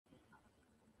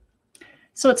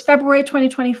So it's February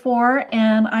 2024,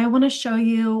 and I want to show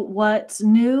you what's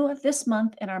new this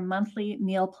month in our monthly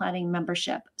meal planning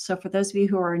membership. So for those of you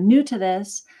who are new to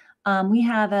this, we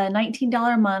have a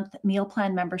 $19 a month meal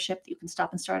plan membership that you can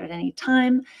stop and start at any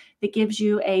time that gives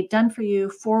you a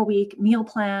done-for-you 4-week meal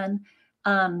plan.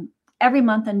 Every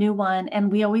month a new one,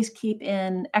 and we always keep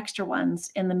in extra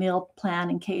ones in the meal plan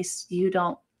in case you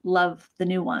don't love the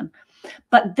new one.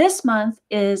 But this month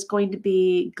is going to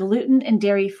be gluten and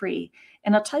dairy free.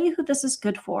 And I'll tell you who this is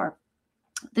good for.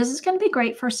 This is going to be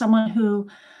great for someone who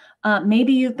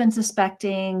maybe you've been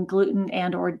suspecting gluten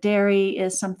and or dairy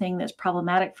is something that's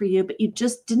problematic for you, but you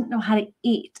just didn't know how to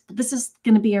eat. This is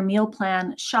going to be your meal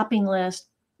plan, shopping list,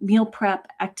 meal prep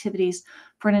activities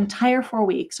for an entire 4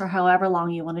 weeks or however long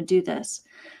you want to do this.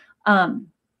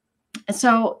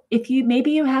 So if maybe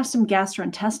you have some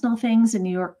gastrointestinal things and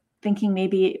you're thinking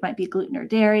maybe it might be gluten or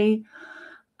dairy,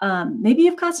 maybe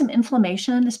you've got some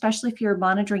inflammation, especially if you're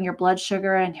monitoring your blood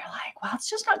sugar and you're like, well, it's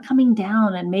just not coming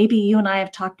down. And maybe you and I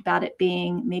have talked about it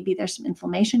being, maybe there's some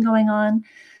inflammation going on,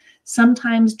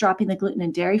 sometimes dropping the gluten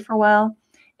and dairy for a while.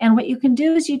 And what you can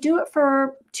do is you do it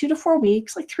for 2 to 4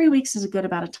 weeks, like 3 weeks is a good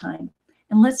amount of time.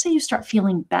 And let's say you start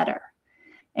feeling better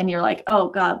and you're like, oh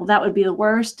God, well, that would be the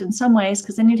worst in some ways,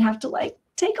 because then you'd have to like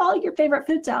take all your favorite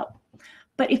foods out.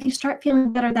 But if you start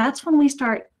feeling better, that's when we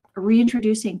start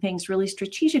reintroducing things really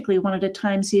strategically one at a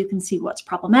time so you can see what's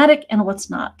problematic and what's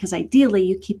not, because ideally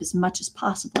you keep as much as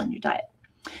possible in your diet.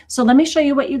 So let me show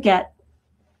you what you get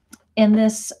in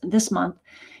this month.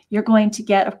 You're going to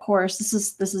get, of course, this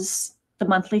is the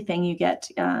monthly thing. You get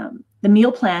the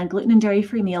meal plan, gluten and dairy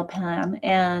free meal plan,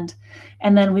 and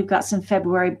then we've got some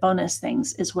February bonus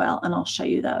things as well, and I'll show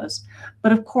you those.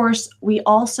 But of course, you've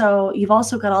also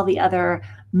got all the other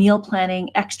meal planning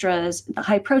extras, the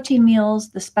high protein meals,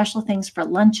 the special things for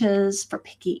lunches, for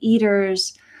picky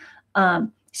eaters. So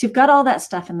you've got all that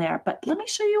stuff in there, but let me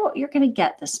show you what you're going to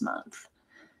get this month.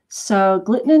 So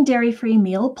gluten and dairy free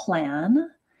meal plan.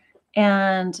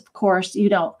 And of course,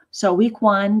 so week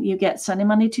 1, you get Sunday,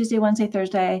 Monday, Tuesday, Wednesday,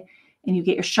 Thursday, and you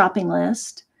get your shopping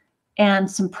list and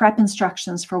some prep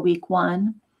instructions for week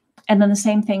 1. And then the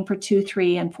same thing for 2,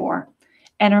 3, and 4.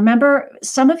 And remember,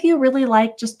 some of you really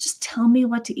like, just tell me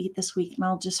what to eat this week and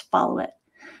I'll just follow it.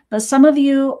 But some of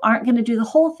you aren't going to do the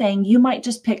whole thing. You might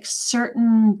just pick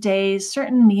certain days,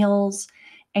 certain meals,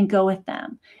 and go with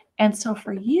them. And so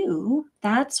for you,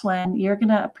 that's when you're going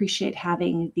to appreciate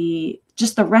having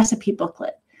just the recipe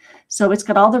booklet. So it's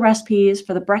got all the recipes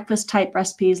for the breakfast type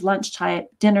recipes, lunch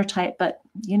type, dinner type, but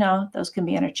those can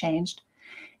be interchanged.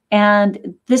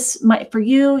 And this might, for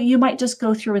you, you might just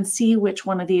go through and see which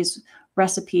one of these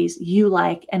recipes you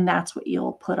like, and that's what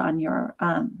you'll put on your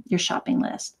shopping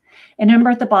list. And remember,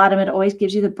 at the bottom, it always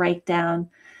gives you the breakdown.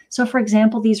 So for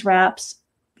example, these wraps,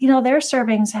 their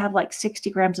servings have like 60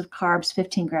 grams of carbs,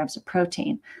 15 grams of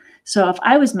protein. So if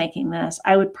I was making this,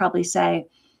 I would probably say,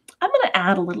 I'm going to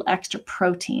add a little extra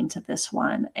protein to this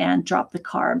one and drop the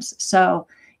carbs. So,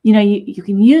 you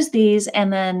can use these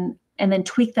and then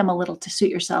tweak them a little to suit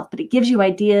yourself, but it gives you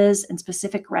ideas and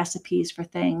specific recipes for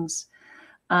things.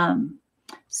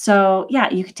 So yeah,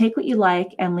 you can take what you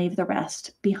like and leave the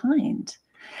rest behind.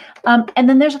 And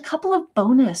then there's a couple of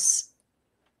bonus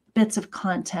bits of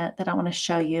content that I want to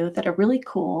show you that are really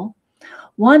cool.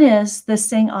 One is this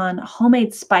thing on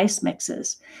homemade spice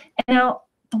mixes. And now,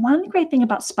 the one great thing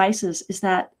about spices is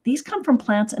that these come from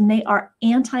plants and they are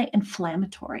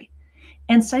anti-inflammatory.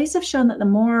 And studies have shown that the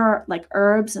more like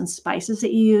herbs and spices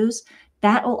that you use,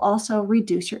 that will also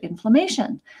reduce your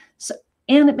inflammation.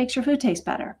 And it makes your food taste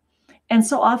better. And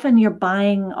so often you're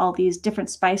buying all these different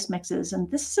spice mixes, and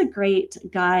this is a great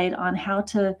guide on how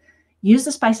to use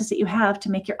the spices that you have to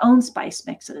make your own spice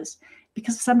mixes,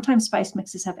 because sometimes spice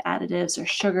mixes have additives or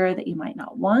sugar that you might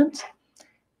not want.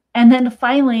 And then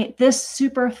finally, this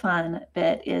super fun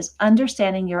bit is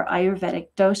understanding your Ayurvedic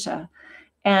dosha.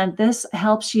 And this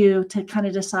helps you to kind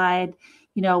of decide,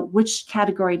 which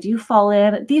category do you fall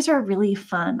in. These are really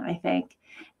fun, I think.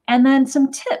 And then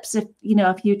some tips if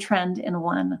you trend in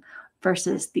one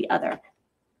versus the other.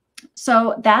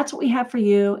 So that's what we have for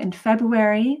you in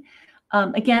February.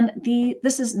 Again,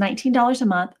 this is $19 a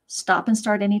month. Stop and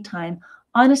start anytime.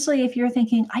 Honestly, if you're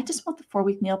thinking, I just want the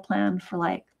 4-week meal plan for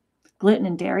like gluten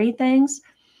and dairy things,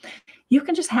 you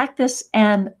can just hack this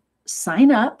and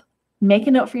sign up, make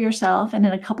a note for yourself, and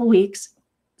in a couple weeks,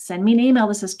 send me an email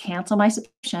that says cancel my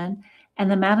subscription.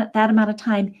 And that amount of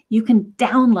time, you can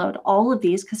download all of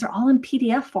these because they're all in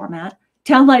PDF format,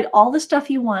 download all the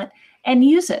stuff you want and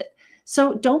use it.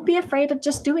 So don't be afraid of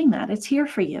just doing that. It's here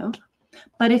for you.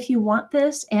 But if you want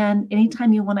this, and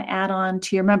anytime you want to add on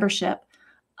to your membership,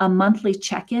 a monthly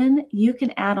check-in, you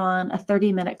can add on a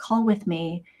 30-minute call with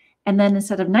me. And then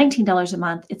instead of $19 a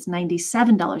month, it's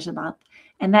 $97 a month.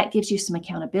 And that gives you some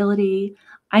accountability.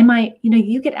 I might,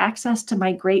 you get access to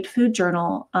my Great Food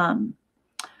Journal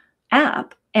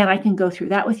app, and I can go through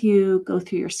that with you, go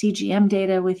through your CGM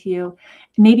data with you,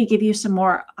 maybe give you some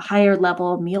more higher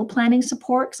level meal planning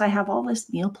support, because I have all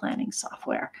this meal planning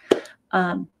software.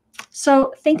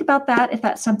 So think about that if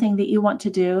that's something that you want to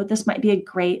do. This might be a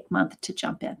great month to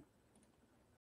jump in.